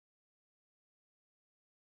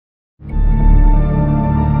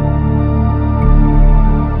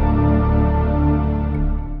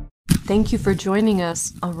Thank you for joining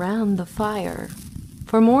us around the fire.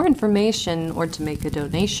 For more information or to make a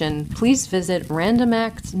donation, please visit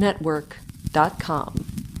randomactsnetwork.com.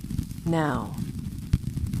 Now,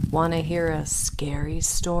 want to hear a scary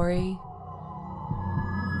story?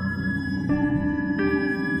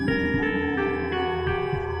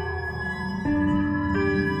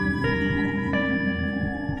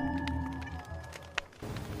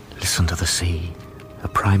 Listen to the sea, a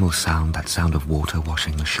primal sound, that sound of water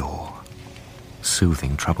washing the shore,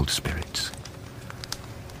 soothing troubled spirits.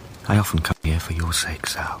 I often come here for your sake,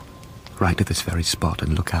 Sal, right to this very spot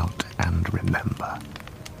and look out and remember.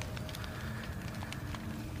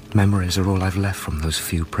 Memories are all I've left from those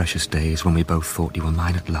few precious days when we both thought you were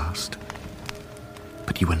mine at last.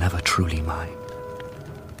 But you were never truly mine,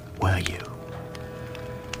 were you?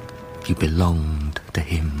 You belonged to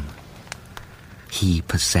him. He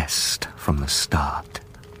possessed from the start.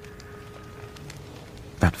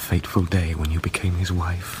 That fateful day when you became his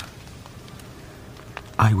wife,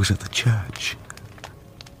 I was at the church.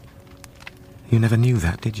 You never knew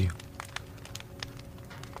that, did you?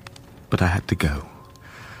 But I had to go.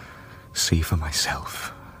 See for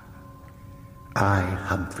myself. I,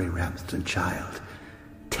 Humphrey Ramsden Child,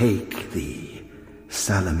 take thee,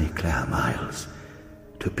 Salome Clare Miles,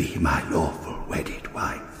 to be my lawful wedded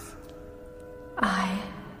wife. I,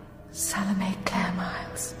 Salome Clare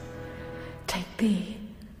Miles, take thee,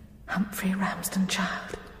 Humphrey Ramsden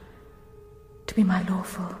Child, to be my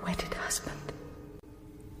lawful wedded husband.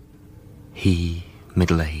 He,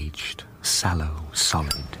 middle-aged, sallow,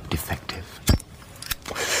 solid, defective.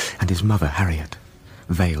 And his mother, Harriet,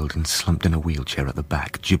 veiled and slumped in a wheelchair at the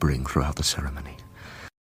back, gibbering throughout the ceremony.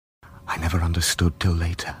 I never understood till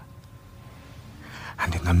later.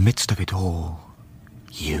 And in the midst of it all,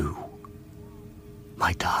 you,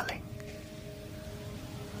 my darling,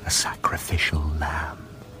 a sacrificial lamb.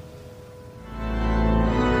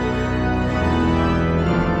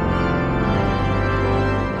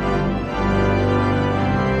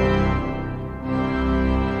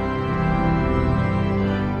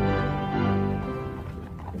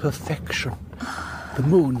 Perfection. The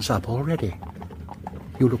moon's up already.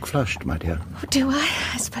 You look flushed, my dear. Oh, do I?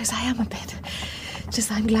 I suppose I am a bit.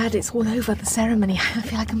 Just I'm glad it's all over, the ceremony. I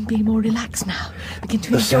feel like I'm being more relaxed now. Begin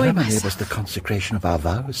to enjoy myself. The ceremony was the consecration of our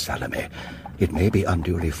vows, Salome. It may be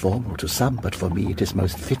unduly formal to some, but for me it is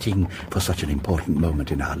most fitting for such an important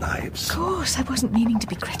moment in our lives. Of course, I wasn't meaning to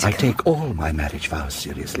be critical. I take all my marriage vows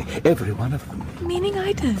seriously, every one of them. Meaning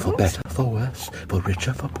I don't? For better, for worse, for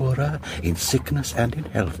richer, for poorer, in sickness and in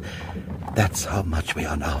health. That's how much we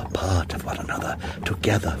are now a part of one another,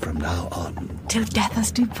 together from now on. Till death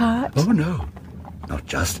us do part? Oh, no. Not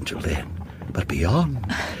just until then, but beyond.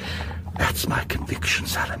 That's my conviction,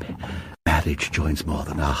 Salome. Marriage joins more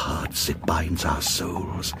than our hearts. It binds our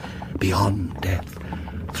souls. Beyond death,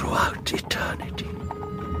 throughout eternity.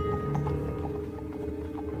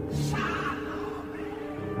 Salome.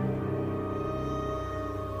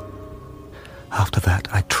 After that,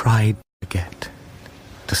 I tried to forget,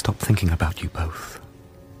 to stop thinking about you both.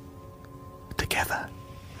 Together.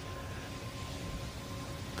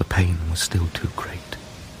 The pain was still too great.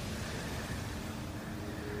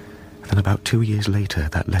 Then about 2 years later,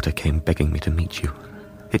 that letter came begging me to meet you.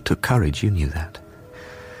 It took courage, you knew that.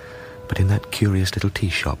 But in that curious little tea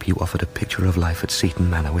shop, you offered a picture of life at Seaton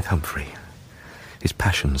Manor with Humphrey. His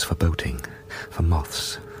passions for boating, for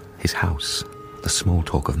moths, his house, the small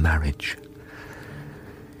talk of marriage.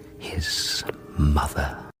 His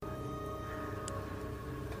mother.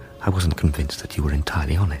 I wasn't convinced that you were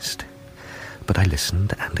entirely honest. But I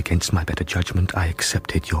listened, and against my better judgment, I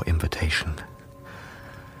accepted your invitation.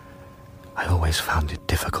 I always found it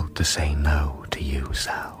difficult to say no to you,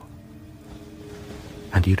 Sal.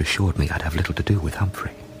 And you'd assured me I'd have little to do with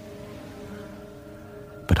Humphrey.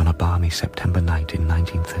 But on a balmy September night in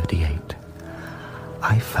 1938,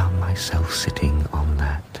 I found myself sitting on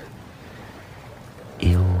that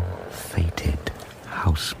ill-fated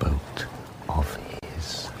houseboat of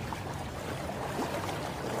his.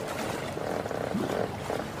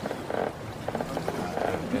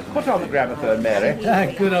 Put on the gramophone, Mary.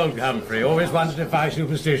 Good old Humphrey. Always wanted to defy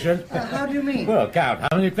superstition. How do you mean? Well, Count, how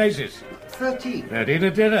many places? 13. 13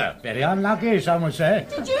 at dinner. Very unlucky, some would say.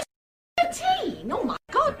 Did you say 13? Oh, my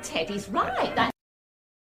God, Teddy's right. That's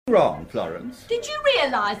Wrong, Florence. Did you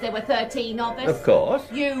realise there were 13 of us? Of course.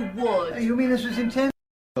 You would. You mean this was intentional?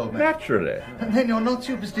 Naturally. And then you're not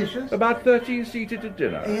superstitious? About 13 seated at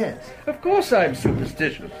dinner? Yes. Of course I'm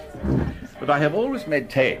superstitious. But I have always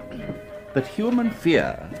maintained that human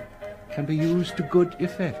fear can be used to good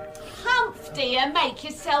effect. Humph, dear, make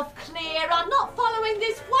yourself clear. I'm not following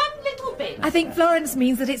this one little bit. I think Florence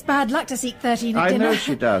means that it's bad luck to seek 13 at I dinner. know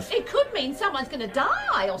she does. It could mean someone's going to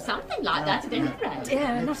die or something like that at any rate.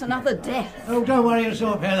 Dear, not another death. Oh, don't worry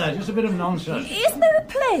yourself, Heather. Just a bit of nonsense. Isn't there a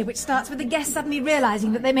play which starts with the guests suddenly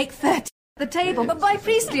realising that they make 30 at the table, but by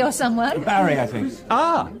Priestley or someone? Barry, I think.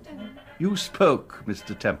 Ah, you spoke,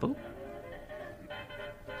 Mr. Temple.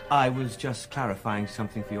 I was just clarifying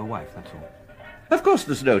something for your wife, that's all. Of course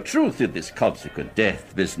there's no truth in this consequent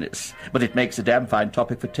death business, but it makes a damn fine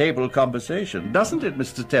topic for table conversation, doesn't it,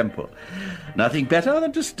 Mr. Temple? Nothing better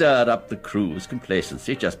than to stir up the crew's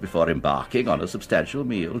complacency just before embarking on a substantial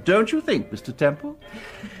meal, don't you think, Mr. Temple?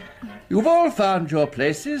 You've all found your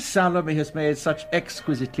places. Salome has made such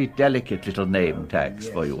exquisitely delicate little name tags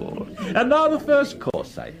for you all. And now the first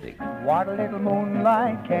course, I think. What a little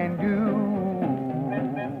moonlight can do.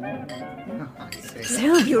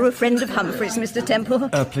 So, you're a friend of Humphrey's, Mr. Temple?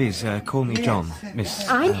 Please, call me John, Miss...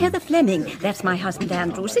 I'm Heather Fleming. That's my husband,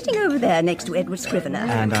 Andrew, sitting over there next to Edward Scrivener.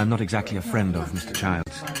 And I'm not exactly a friend of Mr.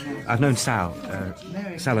 Childs. I've known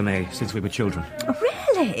Salome, since we were children. Oh,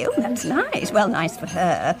 really? Oh, that's nice. Well, nice for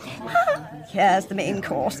her. Here's the main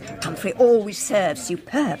course. Humphrey always serves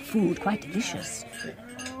superb food, quite delicious.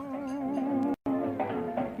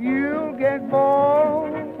 You'll get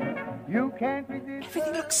bored. You can't resist.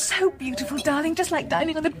 Everything looks so beautiful, darling, just like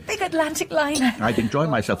dining on a big Atlantic liner. I'd enjoy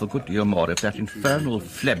myself a good deal more if that infernal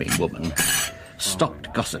Fleming woman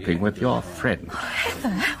stopped gossiping with your friend.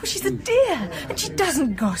 Heather, oh, she's a dear, and she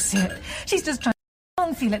doesn't gossip. She's just trying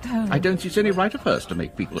to feel at home. I don't see it's any right of hers to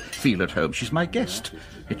make people feel at home. She's my guest,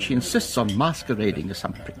 yet she insists on masquerading as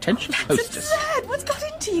some pretentious hostess. That's absurd. What's got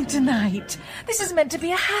into you tonight? This is meant to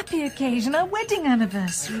be a happy occasion, our wedding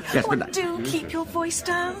anniversary. Yes, Oh, but do keep your voice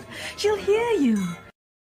down. She'll hear you.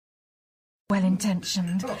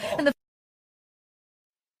 Well-intentioned. And the...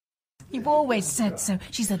 You've always said so.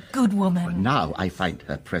 She's a good woman. Now I find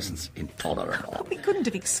her presence intolerable. Oh, we couldn't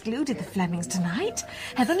have excluded the Flemings tonight.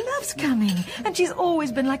 Heather loves coming, and she's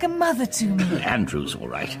always been like a mother to me. Andrew's all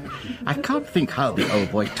right. I can't think how the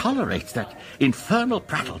old boy tolerates that infernal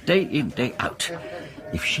prattle day in, day out.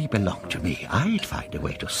 If she belonged to me, I'd find a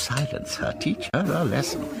way to silence her, teach her a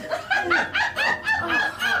lesson.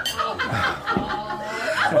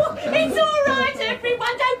 It's all right,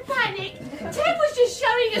 everyone, don't panic. Ted was just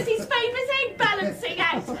showing us his famous egg balancing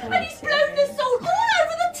act, and he's blown the salt all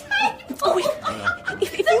over the table. Oh,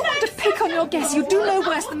 if you want to pick on your guess, you do no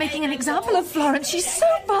worse than making an example of Florence. She's so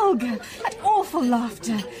vulgar. That awful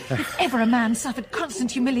laughter. If ever a man suffered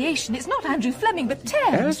constant humiliation, it's not Andrew Fleming, but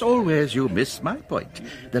Ted. As always, you miss my point.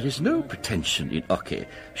 There is no pretension in Oke.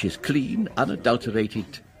 She's clean,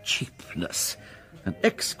 unadulterated cheapness. An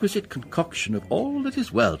exquisite concoction of all that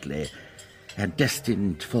is worldly and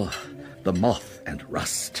destined for the moth and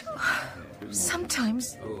rust.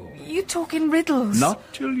 Sometimes you talk in riddles.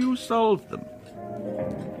 Not till you solve them.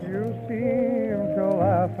 You seem to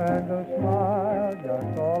laugh and to smile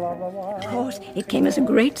just all of the while. Of course, it came as a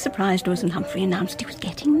great surprise to us when Humphrey announced he was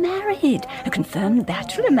getting married. A confirmed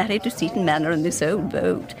bachelor married to Seaton Manor in this old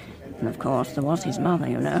boat. And of course, there was his mother,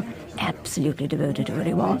 you know, absolutely devoted to her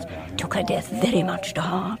he was. Took her death very much to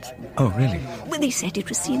heart. Oh, really? Well, they said it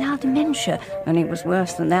was senile dementia, and it was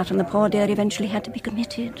worse than that, and the poor dear eventually had to be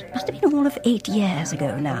committed. Must have been all of 8 years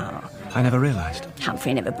ago now. I never realised.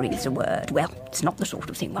 Humphrey never breathes a word. Well, it's not the sort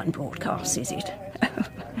of thing one broadcasts, is it?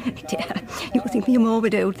 Dear, you'll think me a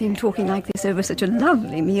morbid old thing talking like this over such a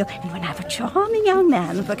lovely meal, and when I have a charming young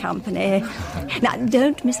man for company. Now,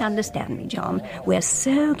 don't misunderstand me, John. We're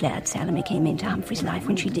so glad Salome came into Humphrey's life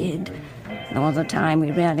when she did. There was a time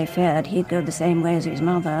we really feared he'd go the same way as his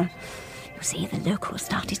mother. You see, the locals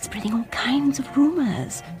started spreading all kinds of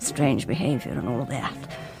rumours, strange behaviour and all that.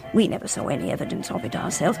 We never saw any evidence of it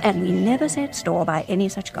ourselves, and we never set store by any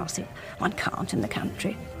such gossip. One can't in the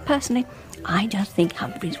country. Personally, I just think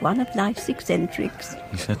Humphrey's one of life's eccentrics.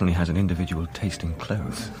 He certainly has an individual taste in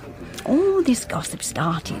clothes. All this gossip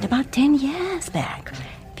started about 10 years back.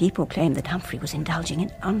 People claim that Humphrey was indulging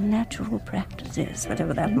in unnatural practices,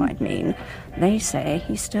 whatever that might mean. They say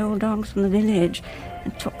he stole dogs from the village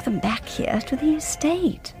and took them back here to the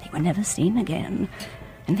estate. They were never seen again.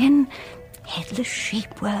 And then headless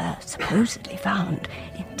sheep were supposedly found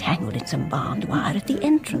entangled in some barbed wire at the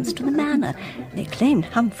entrance to the manor. They claimed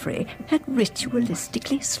Humphrey had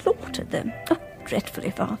ritualistically slaughtered them. Oh, dreadfully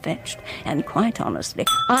far-fetched. And quite honestly,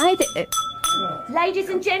 Ladies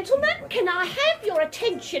and gentlemen, can I have your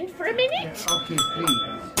attention for a minute? Okay,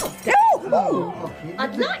 please.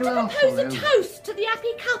 I'd like to propose a toast to the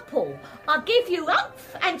happy couple. I'll give you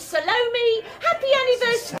Umph and Salome. Happy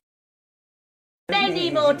anniversary. Many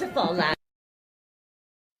more to follow.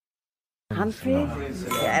 Humphrey,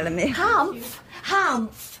 Salome.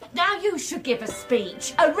 Humph, now you should give a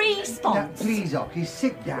speech, a response. Please, Ocky,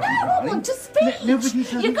 sit down. No, I want a speech. Nobody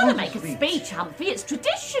You've got to make a speech, Humphrey. It's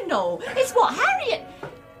traditional. It's what Harriet...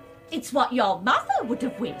 It's what your mother would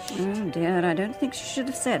have wished. Oh, dear, I don't think she should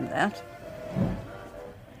have said that.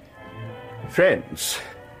 Friends,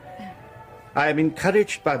 I am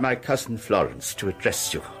encouraged by my cousin Florence to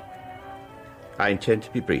address you. I intend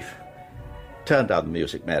to be brief. Turn down the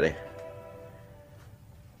music, Mary.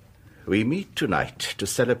 We meet tonight to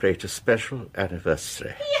celebrate a special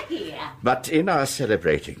anniversary. Here. But in our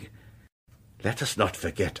celebrating, let us not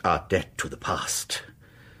forget our debt to the past.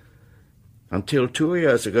 Until 2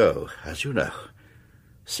 years ago, as you know,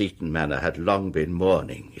 Seaton Manor had long been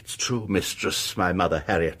mourning its true mistress, my mother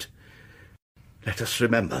Harriet. Let us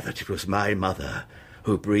remember that it was my mother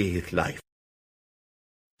who breathed life,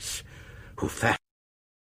 who fashioned.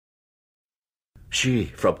 She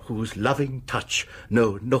from whose loving touch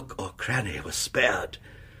no nook or cranny was spared.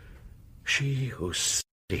 She whose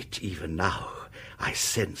spirit even now I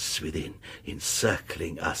sense within,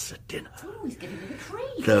 encircling us at dinner. Oh, he's giving me the cream.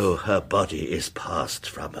 Though her body is passed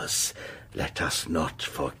from us, let us not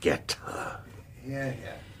forget her. Yeah.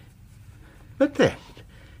 But then,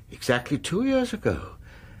 exactly 2 years ago,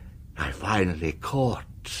 I finally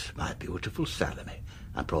caught my beautiful Salome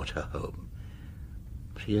and brought her home.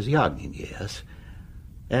 She is young in years,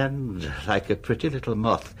 and, like a pretty little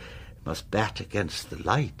moth, must bat against the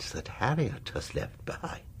light that Harriet has left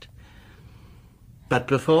behind. But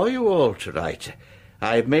before you all tonight,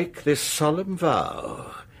 I make this solemn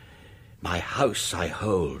vow. My house I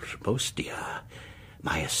hold most dear,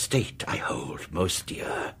 my estate I hold most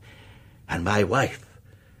dear, and my wife,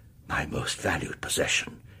 my most valued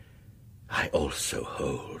possession, I also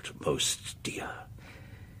hold most dear.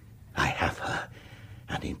 I have her,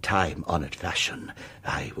 and in time-honoured fashion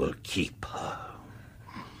I will keep her.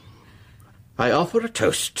 I offer a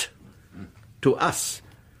toast to us,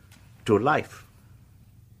 to life,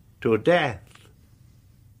 to death,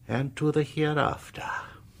 and to the hereafter.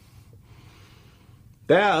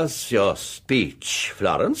 There's your speech,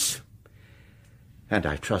 Florence, and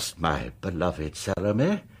I trust, my beloved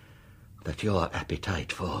Salome, that your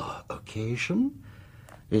appetite for occasion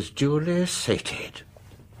is duly sated.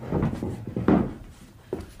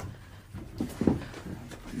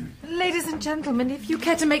 Ladies and gentlemen, if you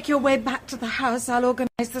care to make your way back to the house, I'll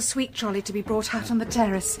organise the sweet trolley to be brought out on the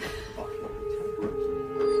terrace.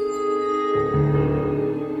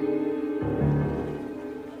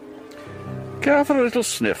 Care for a little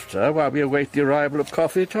snifter while we await the arrival of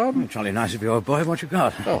coffee, Tom? Jolly nice of you, old boy. What you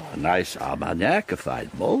got? Oh, a nice Armagnac, a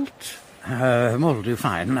fine malt. Malt will do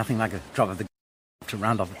fine. Nothing like a drop of the to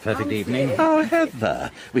round off a perfect evening. Oh,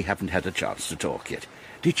 Heather, we haven't had a chance to talk yet.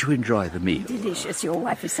 Did you enjoy the meal? Delicious. Your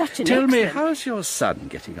wife is such an Tell me, excellent... how's your son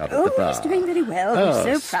getting on at the bar? He's doing very well. Oh,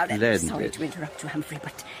 We're so proud of him. splendid. Sorry to interrupt you, Humphrey,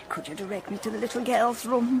 but could you direct me to the little girl's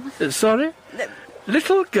room? Sorry?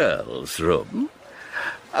 Little girl's room?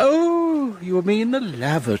 Oh, you mean the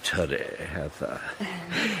lavatory, Heather.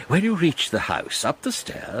 When you reach the house, up the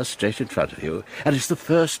stairs, straight in front of you, and it's the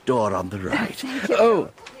first door on the right. Thank you. Oh,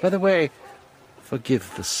 by the way,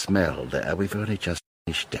 forgive the smell there. We've only just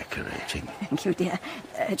finished decorating. Thank you, dear.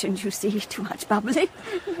 Didn't you see too much bubbly?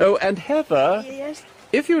 Oh, and Heather, Yes.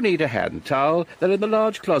 if you need a hand towel, they're in the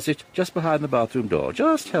large closet just behind the bathroom door.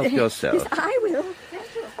 Just help yourself. Yes, I will.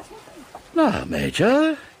 Now,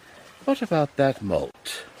 Major, what about that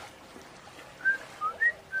malt?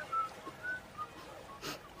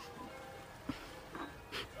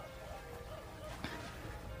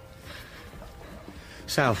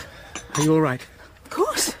 Sal, are you all right? Of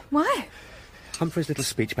course. Why? Humphrey's little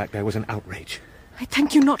speech back there was an outrage. I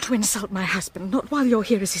thank you not to insult my husband, not while you're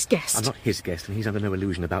here as his guest. I'm not his guest, and he's under no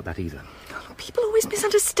illusion about that either. People always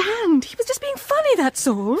misunderstand. He was just being funny, that's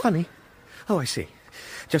all. Funny? Oh, I see.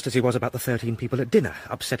 Just as he was about the 13 people at dinner,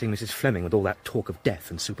 upsetting Mrs. Fleming with all that talk of death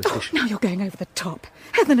and superstition. Now you're going over the top.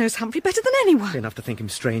 Heather knows Humphrey better than anyone. Enough to think him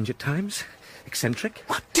strange at times. Eccentric.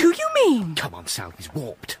 What do you mean? Come on, Sal, he's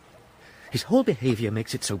warped. His whole behaviour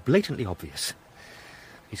makes it so blatantly obvious.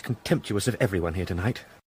 He's contemptuous of everyone here tonight.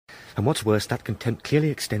 And what's worse, that contempt clearly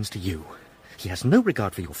extends to you. He has no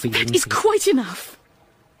regard for your feelings. That is quite enough.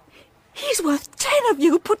 He's worth 10 of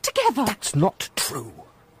you put together. That's not true.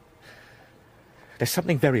 There's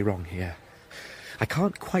something very wrong here. I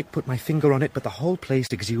can't quite put my finger on it, but the whole place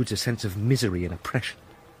exudes a sense of misery and oppression.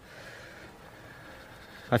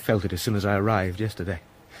 I felt it as soon as I arrived yesterday.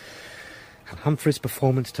 And Humphrey's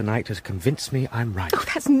performance tonight has convinced me I'm right. Oh,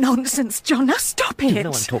 that's nonsense, John. Now stop it. You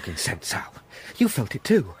know I'm talking sense, Sal. You felt it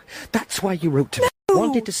too. That's why you wrote to me. No.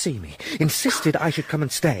 Wanted to see me. Insisted I should come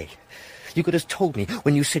and stay. You could have told me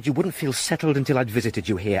when you said you wouldn't feel settled until I'd visited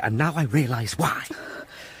you here, and now I realise why.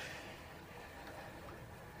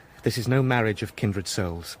 This is no marriage of kindred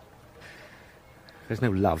souls. There's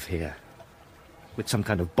no love here, with some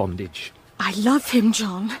kind of bondage. I love him,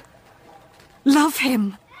 John. Love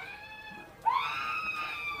him.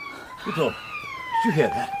 Good Lord, did you hear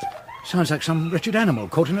that? Sounds like some wretched animal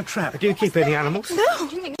caught in a trap. Do you keep any animals? No,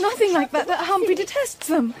 nothing like that. Humphrey detests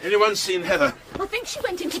them. Anyone seen Heather? I think she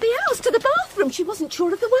went into the house to the bathroom. She wasn't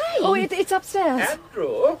sure of the way. Oh, it's upstairs.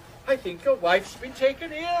 Andrew, I think your wife's been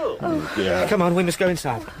taken ill. Oh, dear. Come on, we must go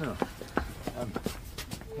inside. Oh.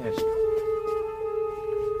 Yes.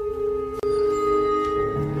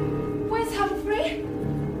 Where's Humphrey?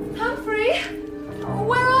 Humphrey?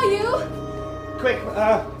 Where are you? Quick,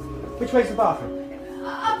 which way's the bathroom?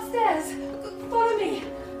 Upstairs. Follow me.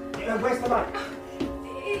 Where's the light?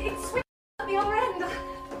 It's swinging at the other end.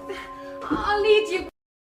 I'll lead you.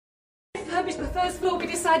 We refurbished the first floor. We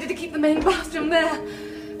decided to keep the main bathroom there.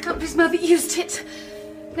 Humphrey's mother used it.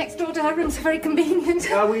 Next door to our rooms are very convenient.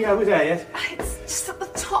 Are we there yet? It's just at the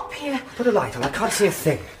top here. Put a light on. I can't see a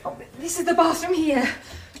thing. Oh, this is the bathroom here.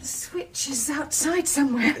 The switch is outside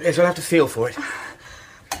somewhere. Yes, we'll have to feel for it.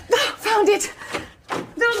 Oh, found it.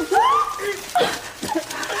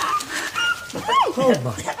 Oh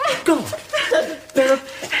my God!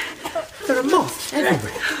 There are moths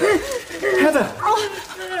everywhere. Heather!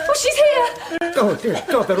 Oh, she's here! Oh dear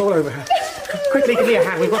God, they're all over her. Quickly, give me a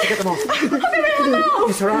hand. We've got to get them off.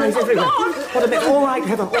 Yes, her eyes everywhere. What a mess. All right,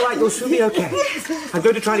 Heather. All right, you'll soon be okay. I'm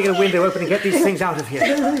going to try to get a window open and get these things out of here.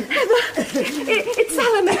 Heather, it's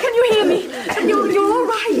Salome. Can you hear me? You're all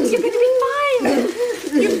right. You're going to be fine.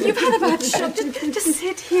 You've had a bad shock. Just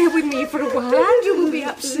sit here with me for a while. Andrew will be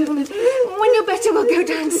up soon. When you're better, we'll go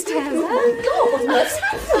downstairs. Oh, God, what's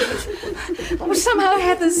happened? Oh, somehow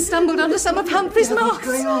Heather's stumbled onto some of Humphrey's moths. What's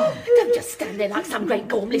going on? Don't just stand there like some great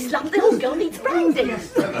gormless lump. The old girl needs brandy.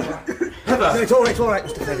 Heather! No, it's all right,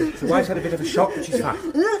 Mr. Fenner. The wife's had a bit of a shock, but she's fine.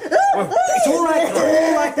 Oh, it's all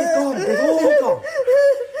right. They've gone. They've all gone.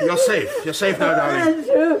 You're safe now, darling.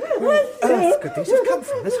 Where on earth could these have come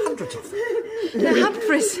from? There's hundreds of them. They're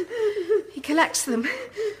Humphrey's. He collects them.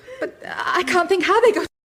 But I can't think how they got to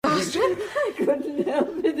the bathroom. I couldn't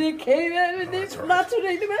help it. They came out with this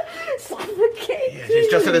fluttering. They were suffocating. Yes,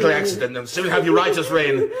 it's just a little accident. They'll soon have you right as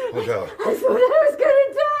rain. We'll go. I thought I was going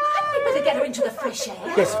to die. We'd better get her into the fresh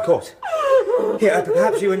air. Yes, of course. Here,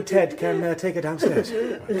 perhaps you and Ted can take her downstairs.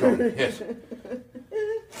 Yes.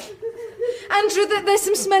 Andrew, there's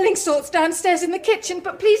some smelling salts downstairs in the kitchen,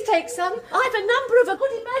 but please take some. I've a number of a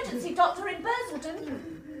good emergency doctor in Burslton.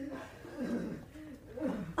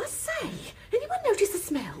 I say, anyone notice the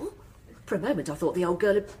smell? For a moment I thought the old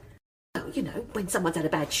girl had... Oh, you know, when someone's had a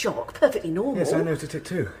bad shock, perfectly normal. Yes, I noticed it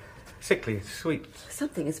too. Sickly, sweet.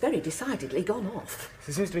 Something has very decidedly gone off.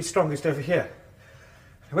 It seems to be strongest over here.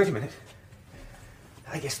 Wait a minute.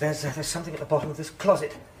 I guess there's something at the bottom of this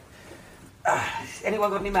closet. Anyone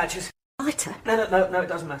got any matches? Lighter? No, it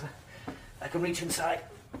doesn't matter. I can reach inside.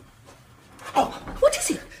 Oh, what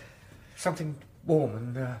is it? Something warm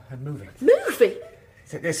and moving. Moving?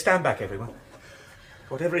 Stand back, everyone.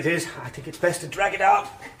 Whatever it is, I think it's best to drag it out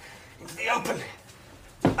into the open.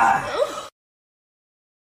 Oh.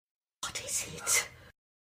 What is it?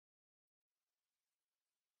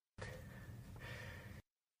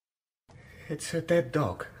 It's a dead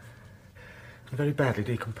dog. Very badly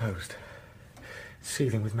decomposed.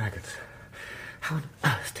 Seething with maggots. How on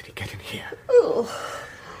earth did it get in here? Oh,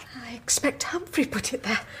 I expect Humphrey put it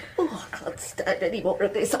there. Oh, I can't stand any more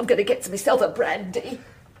of this. I'm going to get myself a brandy.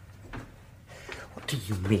 What do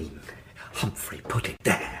you mean? Humphrey put it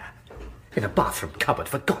there? In a bathroom cupboard,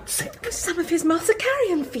 for God's sake. Some of his moths are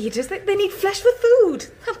carrion feeders. They need flesh for food.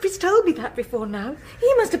 Humphrey's told me that before now.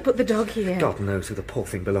 He must have put the dog here. God knows who the poor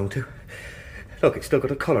thing belonged to. Look, it's still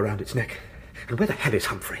got a collar round its neck. And where the hell is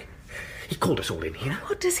Humphrey? He called us all in here.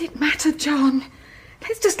 What does it matter, John?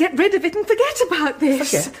 Let's just get rid of it and forget about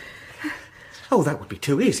this. Forget? Oh, that would be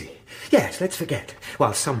too easy. Yes, let's forget.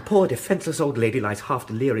 While some poor defenceless old lady lies half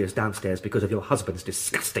delirious downstairs because of your husband's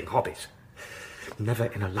disgusting hobbies. Never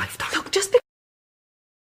in a lifetime. Look, just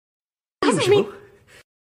because... doesn't mean...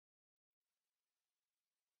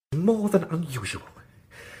 More than unusual.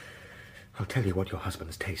 I'll tell you what your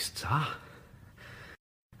husband's tastes are.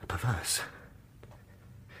 Perverse.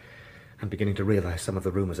 I'm beginning to realise some of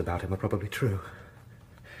the rumours about him are probably true.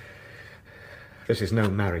 This is no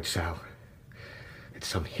marriage, Sal. It's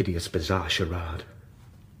some hideous, bizarre charade.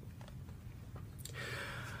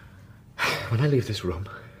 When I leave this room,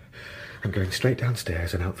 I'm going straight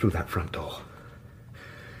downstairs and out through that front door.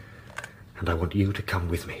 And I want you to come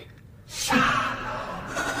with me.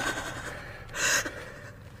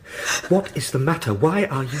 What is the matter? Why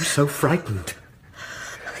are you so frightened?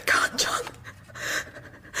 I can't, John.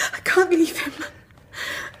 I can't leave him.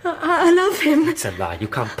 I love him. It's a lie. You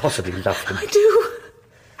can't possibly love him. I do.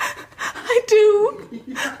 I do.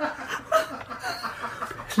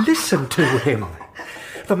 Listen to him.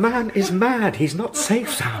 The man is mad. He's not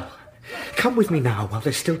safe now. Come with me now while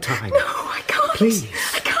there's still time. No, I can't. Please.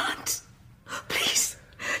 I can't. Please.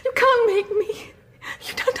 You can't make me.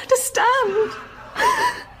 You don't understand.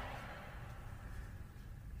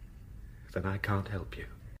 Then I can't help you.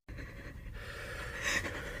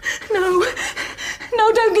 No.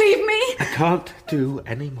 No, don't leave me. I can't do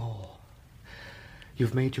any more.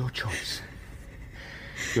 You've made your choice.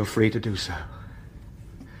 You're free to do so.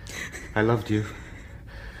 I loved you.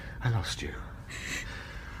 I lost you.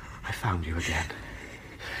 I found you again.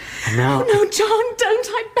 And now... Oh, no, John, don't.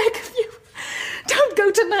 I beg of you. Don't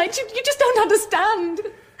go tonight. You just don't understand.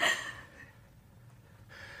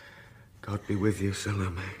 God be with you,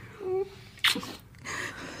 Salome.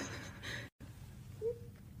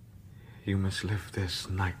 You must live this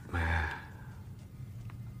nightmare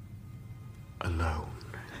alone.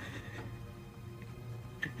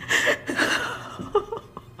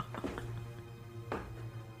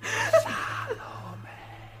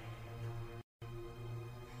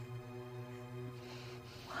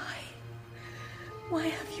 Why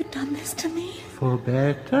have you done this to me? For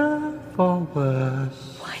better, for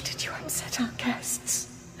worse. Why did you upset our guests?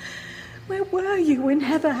 Where were you when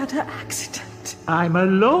Heather had her accident? I'm a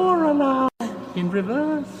Lorelei in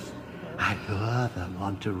reverse. I lure them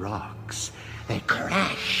onto rocks. They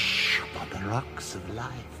crash upon the rocks of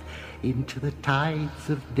life into the tides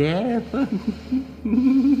of death.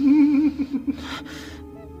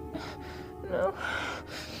 No.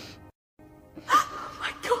 Oh,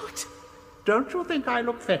 my God. Don't you think I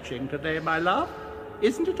look fetching today, my love?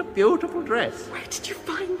 Isn't it a beautiful dress? Where did you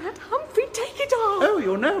find that, Humphrey? Take it off. Oh,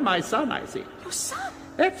 you know my son, I see. Your son?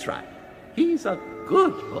 That's right. He's a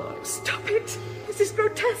good boy. Stop it. This is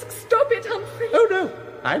grotesque. Stop it, Humphrey. Oh, no.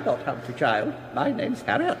 I'm not Humphrey Child. My name's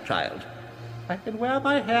Harriet Child. I can wear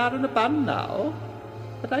my hair in a bun now,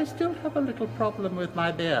 but I still have a little problem with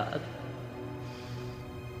my beard.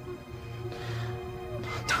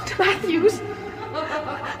 Dr. Matthews.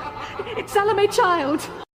 It's Salome Child.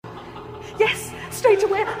 Yes, straight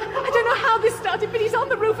away. I don't know how this started, but he's on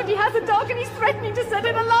the roof and he has a dog and he's threatening to set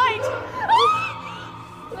it alight.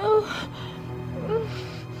 Oh.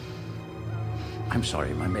 I'm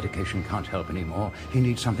sorry, my medication can't help anymore. He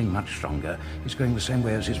needs something much stronger. He's going the same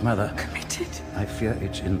way as his mother. Committed. I fear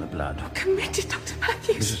it's in the blood. Committed, Dr.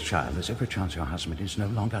 Matthews. Mrs. Child, there's every chance your husband is no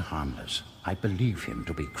longer harmless. I believe him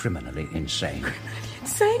to be criminally insane. Criminally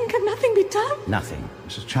insane? Can nothing be done? Nothing.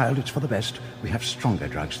 Mrs. Child, it's for the best. We have stronger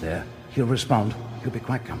drugs there. He'll respond. He'll be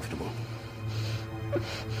quite comfortable.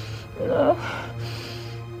 No.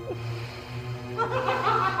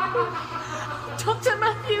 Dr.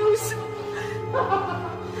 Matthews!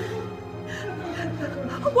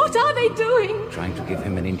 What are they doing? Trying to give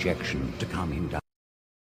him an injection to calm him down.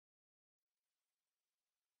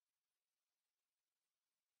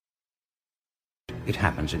 It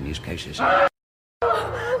happens in these cases.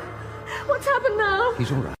 What's happened now?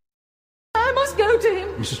 He's all right. I must go to him.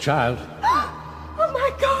 Mrs. Child. Oh,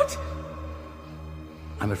 my God.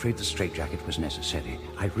 I'm afraid the straitjacket was necessary.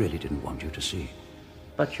 I really didn't want you to see.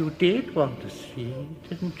 But you did want to see,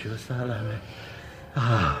 didn't you, Salome?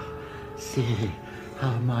 Ah, see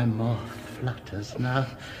how my moth flutters now.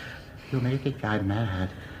 You may think I'm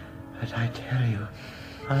mad, but I tell you,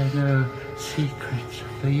 I know secrets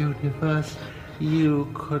of the universe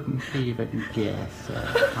you couldn't even guess.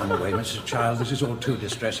 Come away, Mrs. Child. This is all too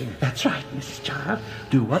distressing. That's right, Mrs. Child.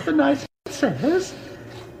 Do what the nice says.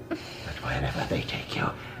 But wherever they take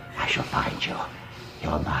you, I shall find you.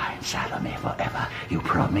 You're mine, Salome, forever. You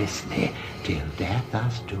promised me, till death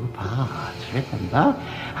us do part, remember?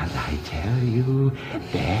 And I tell you,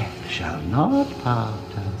 death shall not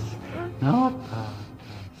part us, not part us.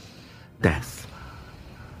 Death.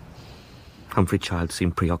 Humphrey Child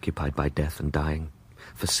seemed preoccupied by death and dying.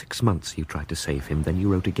 For 6 months you tried to save him, then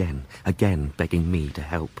you wrote again, begging me to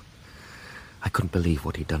help. I couldn't believe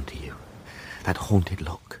what he'd done to you. That haunted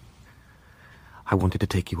look. I wanted to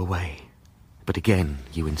take you away. But again,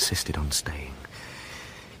 you insisted on staying.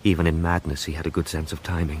 Even in madness, he had a good sense of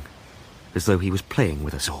timing, as though he was playing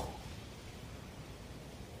with us all.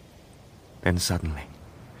 Then suddenly,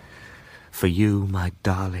 for you, my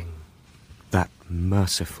darling, that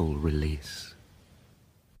merciful release.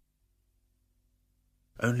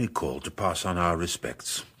 Only called to pass on our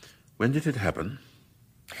respects. When did it happen?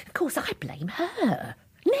 Of course, I blame her.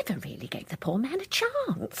 Never really gave the poor man a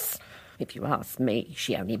chance. If you ask me,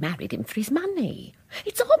 she only married him for his money.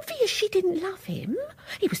 It's obvious she didn't love him.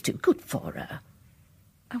 He was too good for her.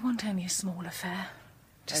 I want only a small affair.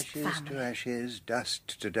 Just ashes family. to ashes,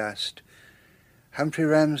 dust to dust. Humphrey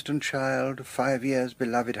Ramsden, child, 5 years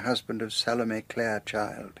beloved husband of Salome Clare,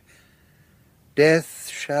 child. Death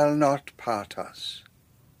shall not part us.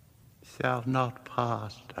 Shall not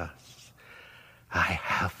part us. I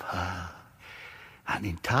have her, and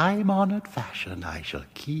in time-honoured fashion I shall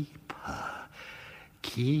keep her,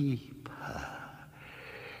 keep her,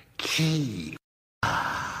 keep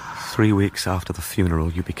her. 3 weeks after the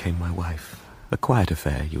funeral, you became my wife. A quiet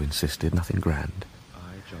affair, you insisted, nothing grand.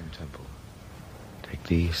 I, John Temple, take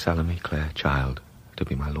thee, Salome Clare, child, to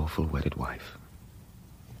be my lawful wedded wife.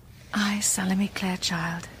 I, Salome Clare,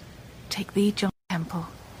 child, take thee, John Temple,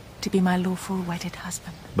 to be my lawful wedded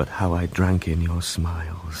husband. But how I drank in your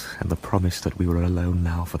smiles, and the promise that we were alone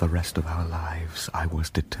now for the rest of our lives. I was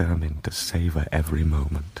determined to savour every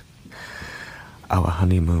moment. Our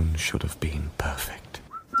honeymoon should have been perfect.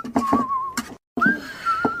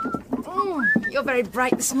 You're very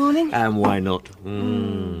bright this morning. And why not?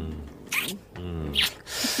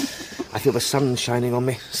 I feel the sun shining on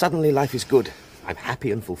me. Suddenly life is good. I'm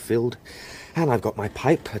happy and fulfilled. And I've got my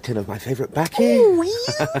pipe, a tin of my favourite baccy.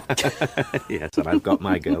 Yes, and I've got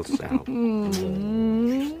my girl Sal. Careful!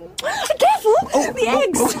 The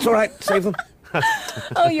eggs! Oh, it's all right. Save them.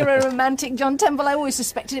 Oh, you're a romantic, John Temple. I always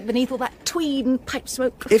suspected it beneath all that tweed and pipe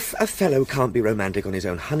smoke. If a fellow can't be romantic on his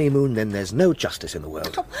own honeymoon, then there's no justice in the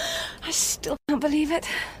world. Oh, I still can't believe it.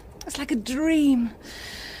 It's like a dream.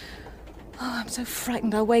 Oh, I'm so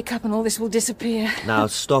frightened I'll wake up and all this will disappear. Now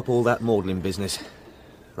stop all that maudlin business.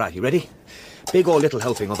 Right, you ready? Big or little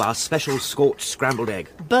helping of our special scorched scrambled egg.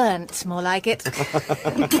 Burnt, more like it.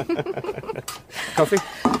 Coffee?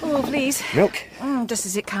 Oh, please. Milk? Just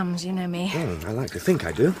as it comes, you know me. I like to think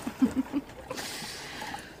I do.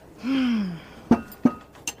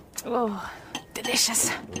 Oh,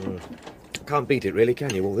 delicious. Can't beat it, really,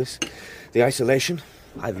 can you, all this? The isolation?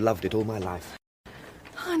 I've loved it all my life.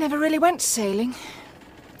 I never really went sailing.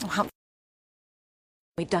 Oh,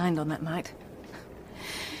 we dined on that night.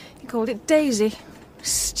 He called it Daisy.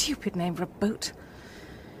 Stupid name for a boat.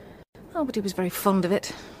 Oh, but he was very fond of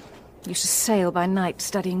it. Used to sail by night,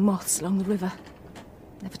 studying moths along the river.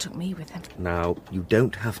 Never took me with him. Now, you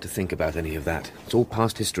don't have to think about any of that. It's all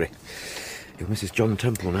past history. You're Mrs. John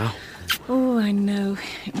Temple now. Oh, I know.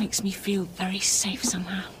 It makes me feel very safe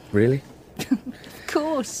somehow. Really? Of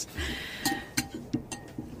course.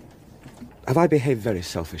 Have I behaved very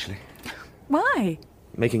selfishly? Why?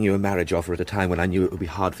 Making you a marriage offer at a time when I knew it would be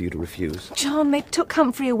hard for you to refuse. John, they took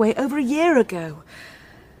Humphrey away over a year ago.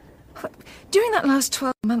 During that last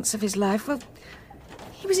 12 months of his life, well,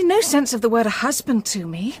 he was in no sense of the word a husband to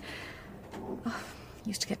me. Oh, he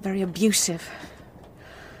used to get very abusive.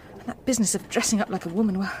 And that business of dressing up like a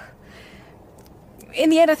woman, well... In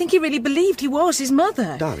the end, I think he really believed he was his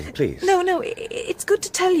mother. Darling, please. No, it's good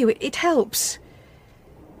to tell you. It helps.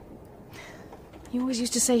 He always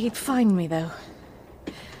used to say he'd find me, though.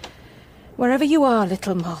 Wherever you are,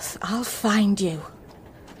 little moth, I'll find you.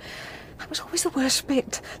 That was always the worst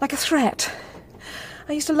bit, like a threat.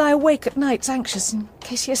 I used to lie awake at nights, anxious, in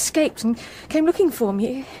case he escaped and came looking for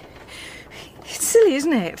me. It's silly,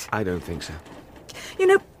 isn't it? I don't think so. You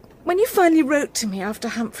know, when you finally wrote to me after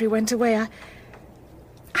Humphrey went away,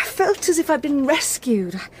 I felt as if I'd been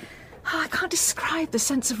rescued. I can't describe the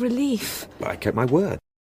sense of relief. I kept my word.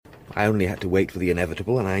 I only had to wait for the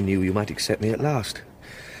inevitable, and I knew you might accept me at last.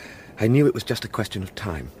 I knew it was just a question of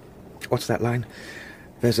time. What's that line?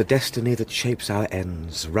 There's a destiny that shapes our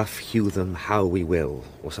ends, rough hew them how we will,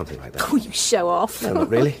 or something like that. Oh, you show off. No, not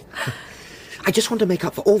really. I just want to make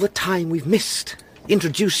up for all the time we've missed.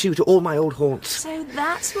 Introduce you to all my old haunts. So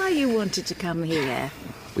that's why you wanted to come here?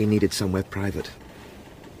 We needed somewhere private.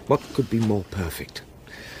 What could be more perfect?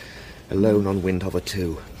 Alone on Windhover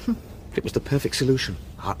 2. It was the perfect solution.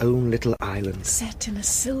 Our own little island. Set in a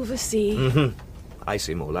silver sea. I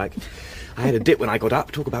see more like. I had a dip when I got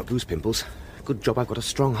up. Talk about goose pimples. Good job I've got a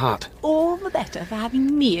strong heart. All the better for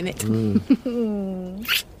having me in it.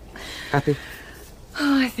 Happy?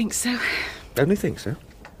 Oh, I think so. Only think so?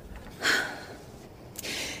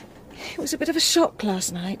 It was a bit of a shock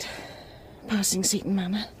last night, passing Seaton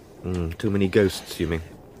Manor. Too many ghosts, you mean?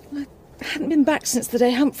 I hadn't been back since the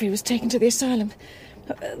day Humphrey was taken to the asylum.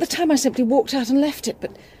 At the time I simply walked out and left it,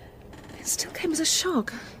 but it still came as a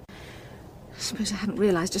shock. I suppose I hadn't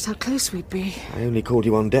realised just how close we'd be. I only called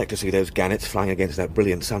you on deck to see those gannets flying against that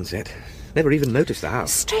brilliant sunset. Never even noticed the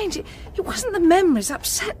house. Strange. It wasn't the memories that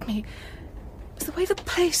upset me. It was the way the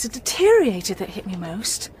place had deteriorated that hit me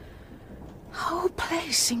most. The whole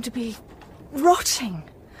place seemed to be rotting.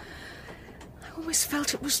 I always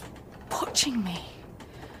felt it was watching me.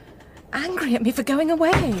 Angry at me for going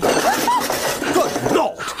away. Good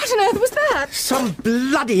Lord! What on earth was that? Some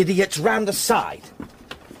bloody idiot's round the side.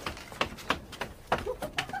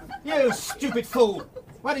 You stupid fool!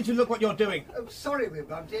 Why didn't you look what you're doing? Oh, sorry we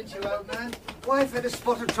bumped into you, old man. Wife had a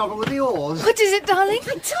spot of trouble with the oars. What is it, darling?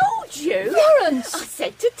 I told you. Florence! I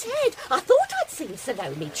said to Ted, I thought I'd seen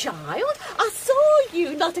Salome, child. I saw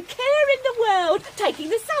you, not a care in the world, taking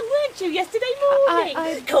the sun, weren't you, yesterday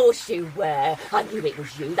morning? Of course you were. I knew it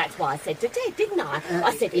was you. That's why I said to Ted, didn't I?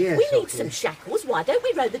 I said, if yes, we need okay. some shackles, why don't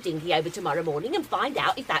we row the dinghy over tomorrow morning and find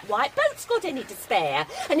out if that white boat's got any to spare?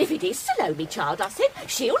 And if it is Salome, child, I said,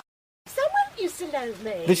 she'll so won't you,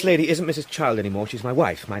 Salome? This lady isn't Mrs. Child anymore. She's my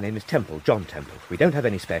wife. My name is Temple, John Temple. We don't have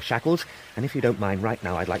any spare shackles, and if you don't mind, right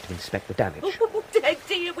now I'd like to inspect the damage. Oh,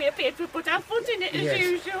 dear, we appear to have put our foot in it as Yes.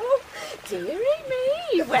 usual. Dearie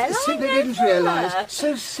me, well, I simply I didn't never. realise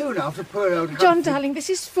so soon after poor old John, Humphrey... darling, this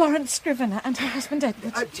is Florence Scrivener and her husband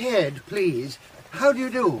Edward. Ted, please. How do you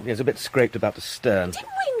do? He's a bit scraped about the stern. Didn't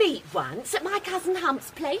we meet once at my cousin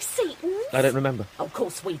Hump's place, Seaton's? I don't remember. Of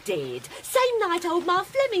course we did. Same night old Ma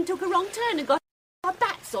Fleming took a wrong turn and got our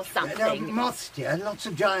bats or something. Moths, dear. Lots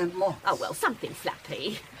of giant moths. Oh, well, something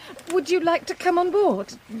flappy. Would you like to come on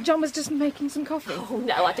board? John was just making some coffee. Oh,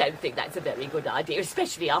 no, I don't think that's a very good idea,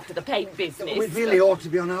 especially after the paint business. We really ought to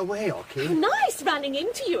be on our way, Ocky. Nice running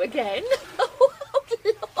into you again. Oh,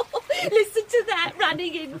 Lord. Listen to that,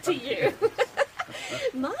 running into you.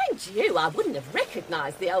 Mind you, I wouldn't have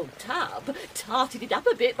recognised the old tub. Tarted it up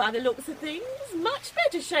a bit by the looks of things. Much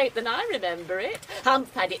better shape than I remember it.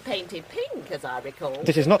 Humph had it painted pink, as I recall.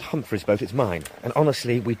 This is not Humphrey's boat, it's mine. And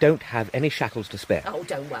honestly, we don't have any shackles to spare. Oh,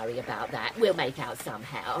 don't worry about that. We'll make out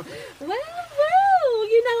somehow. Well,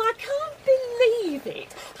 you know, I can't believe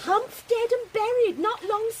it. Humph dead and buried not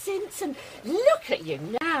long since, and look at you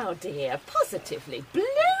now, dear. Positively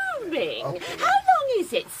blooming. Okay. How long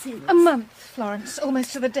is it since? A month, Florence,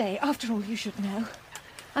 almost to the day. After all, you should know.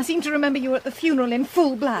 I seem to remember you were at the funeral in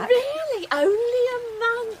full black. Really? Only a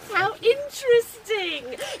month? How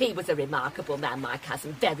interesting. He was a remarkable man, my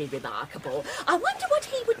cousin, very remarkable. I wonder what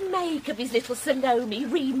he would make of his little Salome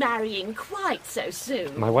remarrying quite so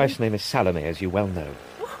soon. My wife's name is Salome, as you well know.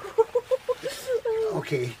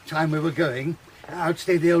 Okay, time we were going.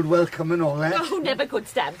 Outstay the old welcome and all that. Oh, never could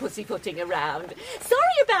stand pussyfooting around. Sorry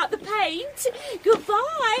about the paint.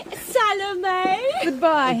 Goodbye, Salome.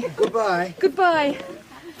 Goodbye. Goodbye. Goodbye.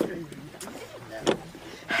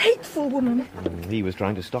 Hateful woman. He was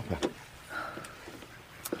trying to stop her.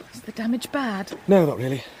 Is the damage bad? No, not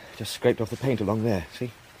really. Just scraped off the paint along there,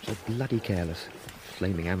 see? So bloody careless.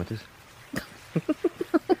 Flaming amateurs.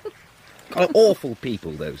 Awful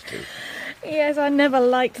people, those two. Yes, I never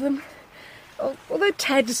liked them. Although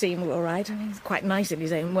Ted seemed all right. I mean, he's quite nice in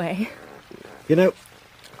his own way. You know,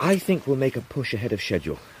 I think we'll make a push ahead of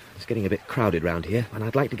schedule. It's getting a bit crowded round here, and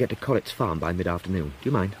I'd like to get to Collett's farm by mid-afternoon. Do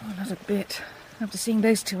you mind? Oh, not a bit. After seeing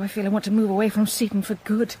those two, I feel I want to move away from Seaton for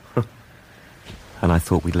good. And I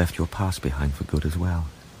thought we'd left your past behind for good as well.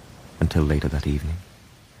 Until later that evening.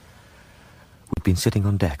 We'd been sitting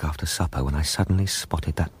on deck after supper when I suddenly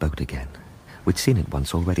spotted that boat again. We'd seen it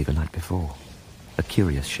once already the night before. A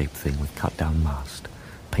curious-shaped thing with cut-down mast,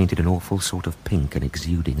 painted an awful sort of pink and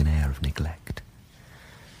exuding an air of neglect.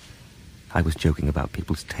 I was joking about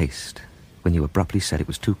people's taste when you abruptly said it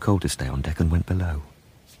was too cold to stay on deck and went below.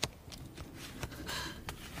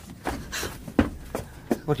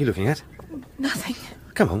 What are you looking at? Nothing.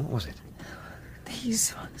 Come on, what was it?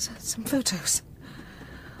 These, some photos.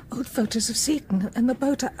 Old photos of Seaton and the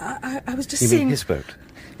boat. I was just You seeing... mean his boat?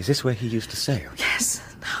 Is this where he used to sail? Yes,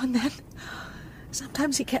 now and then.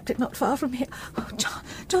 Sometimes he kept it not far from here. Oh,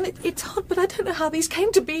 John, it's odd, but I don't know how these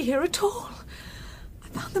came to be here at all. I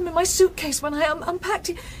found them in my suitcase when I unpacked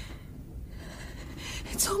it.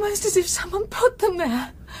 It's almost as if someone put them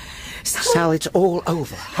there. Sal, it's all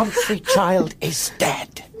over. Humphrey Child is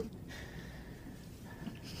dead.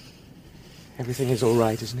 Everything is all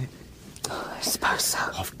right, isn't it? Oh, I suppose so.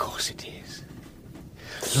 Of course it is.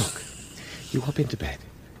 Look, you hop into bed.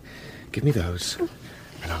 Give me those,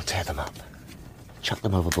 and I'll tear them up. Chuck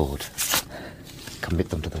them overboard. Commit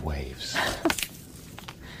them to the waves.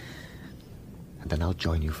 And then I'll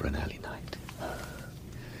join you for an early night.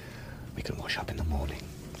 We can wash up in the morning.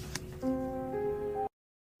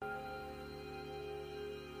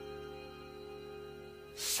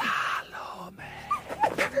 Salome.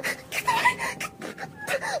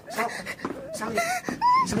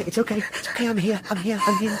 Sally, it's okay. It's okay, I'm here.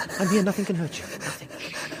 Nothing can hurt you. Nothing.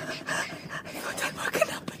 I thought I'd woken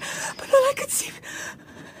up, but all I could see...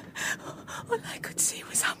 All I could see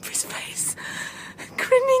was Humphrey's face,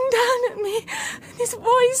 grinning down at me, and his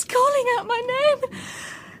voice calling out my name.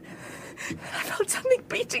 And I felt something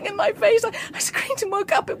beating in my face. I screamed and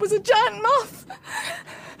woke up. It was a giant moth.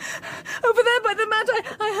 Over there by the mat,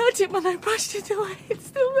 I heard it when I brushed it away. It's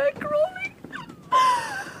still there crawling.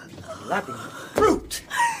 Bloody brute!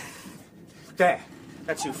 There,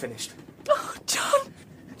 that's you finished. Oh, John!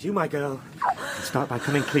 And you, my girl, can start by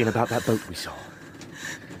coming clean about that boat we saw.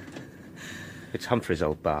 It's Humphrey's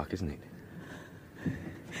old bark, isn't it?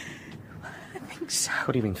 I think so.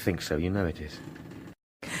 What do you mean, think so? You know it is.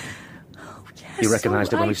 Oh, yes, You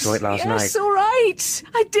recognised it when we right. saw it last night. Yes, all right.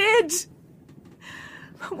 I did.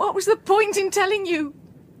 But what was the point in telling you?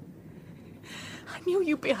 I knew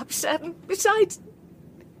you'd be upset, and besides,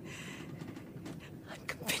 I'm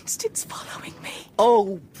convinced it's following me.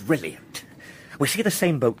 Oh, brilliant. We see the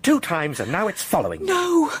same boat 2 times, and now it's following.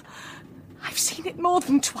 No! I've seen it more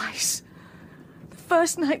than twice. The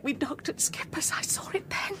first night we docked at Skipper's, I saw it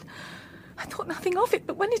then. I thought nothing of it,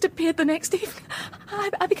 but when it appeared the next evening,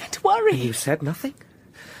 I began to worry. And you said nothing?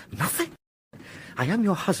 Nothing? I am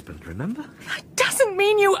your husband, remember? It doesn't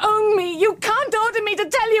mean you own me. You can't order me to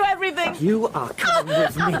tell you everything. You are coming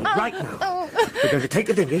with me right now. We're going to take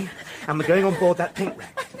the dinghy, and we're going on board that pink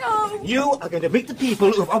wreck. No. You are going to meet the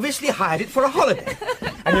people who have obviously hired it for a holiday.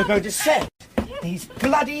 And you're going to send these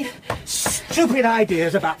bloody, stupid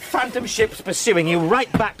ideas about phantom ships pursuing you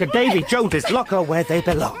right back to Davy Jones's locker where they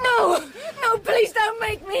belong. No! No, please don't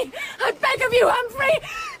make me. I beg of you, Humphrey.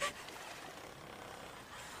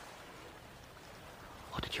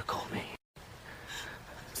 What did you call me?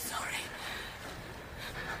 Sorry.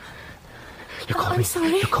 You called I'm me.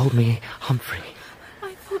 sorry. You called me Humphrey.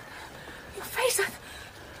 I thought your face. I'm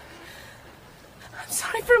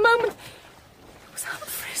sorry for a moment. It was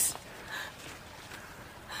Humphrey's.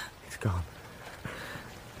 It's gone.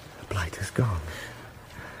 The blight is gone.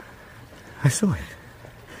 I saw it.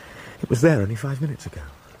 It was there only 5 minutes ago.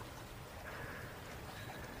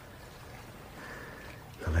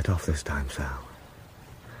 You're let off this time, Sal.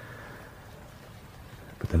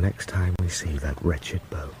 But the next time we see that wretched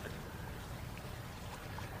boat...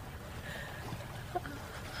 I'm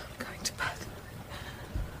going to bed.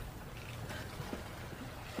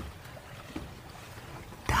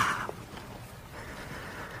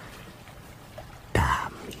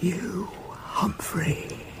 Damn you,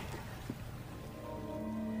 Humphrey.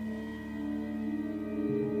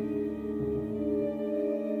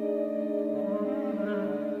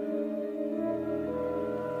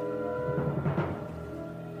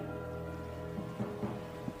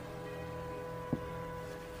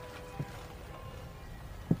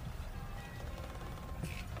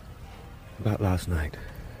 About last night.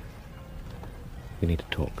 We need to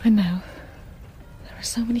talk. I know. There are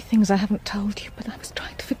so many things I haven't told you, but I was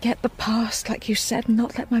trying to forget the past, like you said, and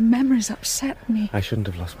not let my memories upset me. I shouldn't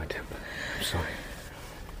have lost my temper. I'm sorry.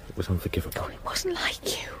 It was unforgivable. It wasn't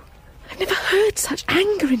like you. I've never heard such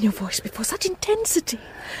anger in your voice before, such intensity.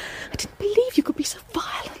 I didn't believe you could be so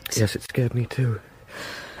violent. Yes, it scared me too.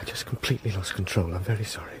 I just completely lost control. I'm very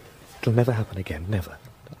sorry. It'll never happen again. Never.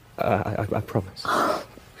 I promise.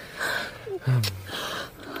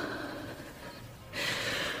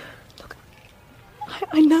 Look,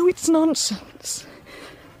 I know it's nonsense,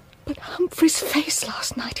 but Humphrey's face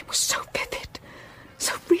last night, it was so vivid,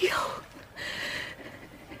 so real.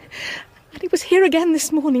 And it was here again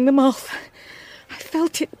this morning, the moth. I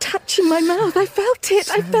felt it touching my mouth. I felt it.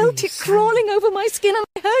 I felt it crawling over my skin, and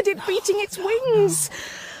I heard it beating its wings.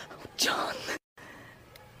 Oh, John.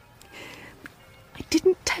 I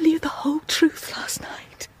didn't tell you the whole truth last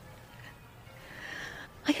night.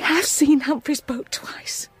 I have seen Humphrey's boat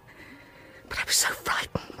twice, but I was so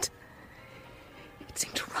frightened. It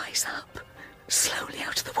seemed to rise up, slowly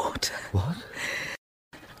out of the water. What?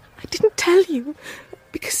 I didn't tell you,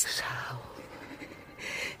 because... Sal.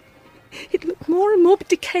 It looked more and more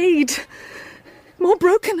decayed, more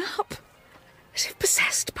broken up, as if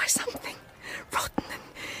possessed by something rotten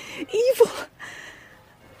and evil.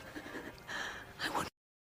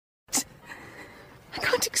 I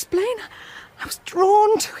can't explain. I was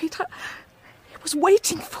drawn to it. It was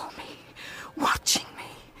waiting for me, watching me.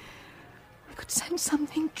 I could sense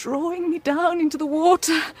something drawing me down into the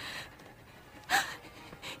water.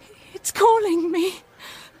 It's calling me.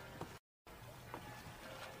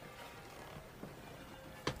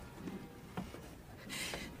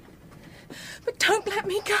 But don't let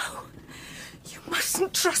me go. You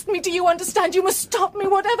mustn't trust me, do you understand? You must stop me,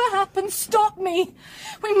 whatever happens, stop me.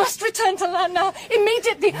 We must return to land now,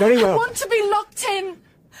 immediately. Very well. I want to be locked in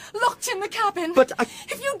the cabin. But I...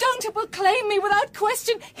 If you don't, it will claim me without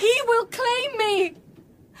question. He will claim me.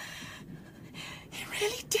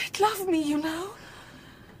 love me, you know.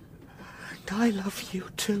 And I love you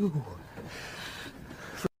too.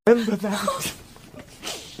 Remember that.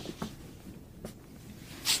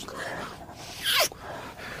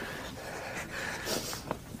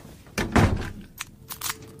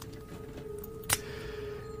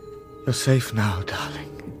 You're safe now, darling.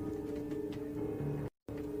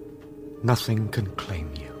 Nothing can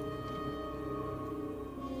claim you.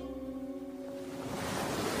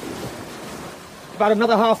 About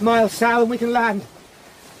another half-mile, Sal, and we can land.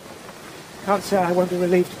 Can't say I won't be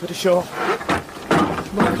relieved to put ashore.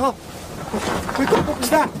 My God! What was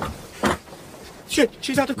that?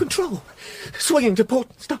 She's out of control. Swinging to port.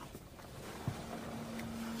 Stop.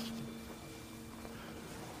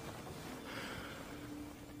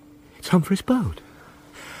 It's Humphrey's boat.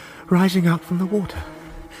 Rising out from the water.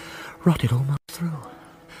 Rotted almost through.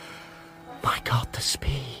 My God, the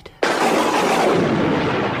speed.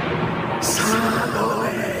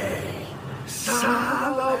 Salome!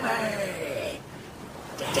 Salome!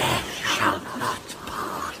 Death shall not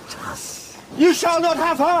part us. You shall not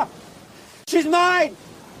have her! She's mine!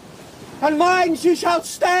 And mine she shall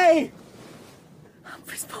stay!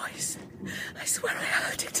 Humphrey's voice. I swear I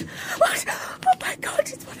heard it. What? Oh my God,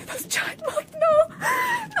 it's one of those giant moths. No!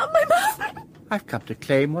 Not my mouth! I've come to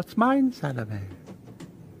claim what's mine, Salome.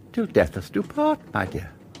 Till death us do part, my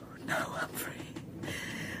dear. No, Humphrey.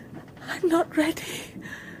 I'm not ready.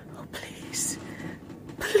 Oh, please.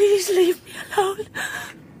 Please leave me alone.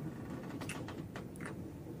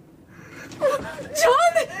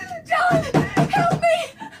 John! Help me!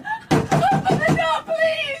 Open the door,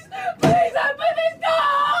 please! Please open this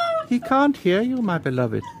door! He can't hear you, my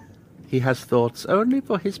beloved. He has thoughts only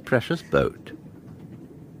for his precious boat.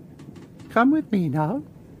 Come with me now.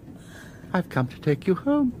 I've come to take you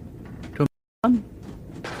home. To my son.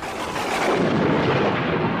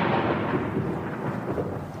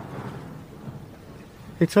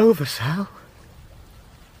 It's over, Sal.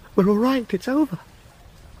 We're all right. It's over.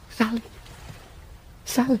 Sally.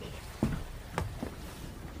 Sally.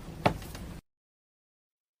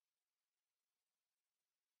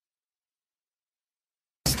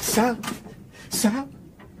 Sal. Sal.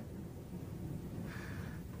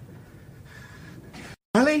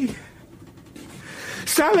 Sally.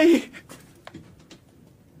 Sally.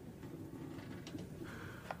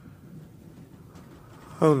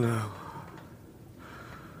 Oh, no.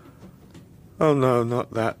 Oh, no,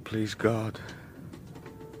 not that, please, God.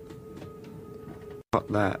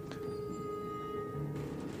 Not that.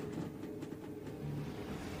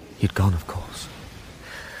 You'd gone, of course.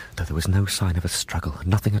 Though there was no sign of a struggle,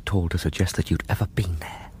 nothing at all to suggest that you'd ever been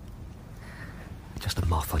there. Just a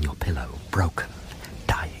moth on your pillow, broken,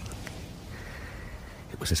 dying.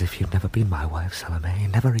 It was as if you'd never been my wife, Salome,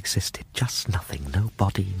 never existed, just nothing, no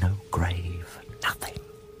body, no grave, nothing.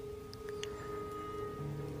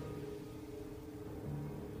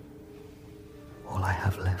 All I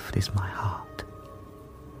have left is my heart,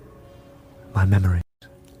 my memories.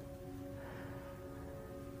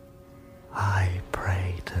 I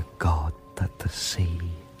pray to God that the sea,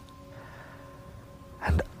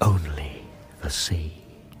 and only the sea,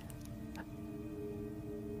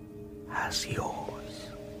 has yours.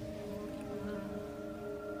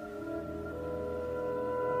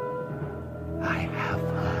 I have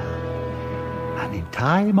her, and in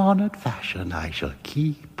time-honored fashion I shall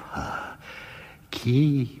keep her.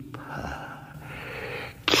 Keep her.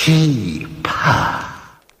 Keep her.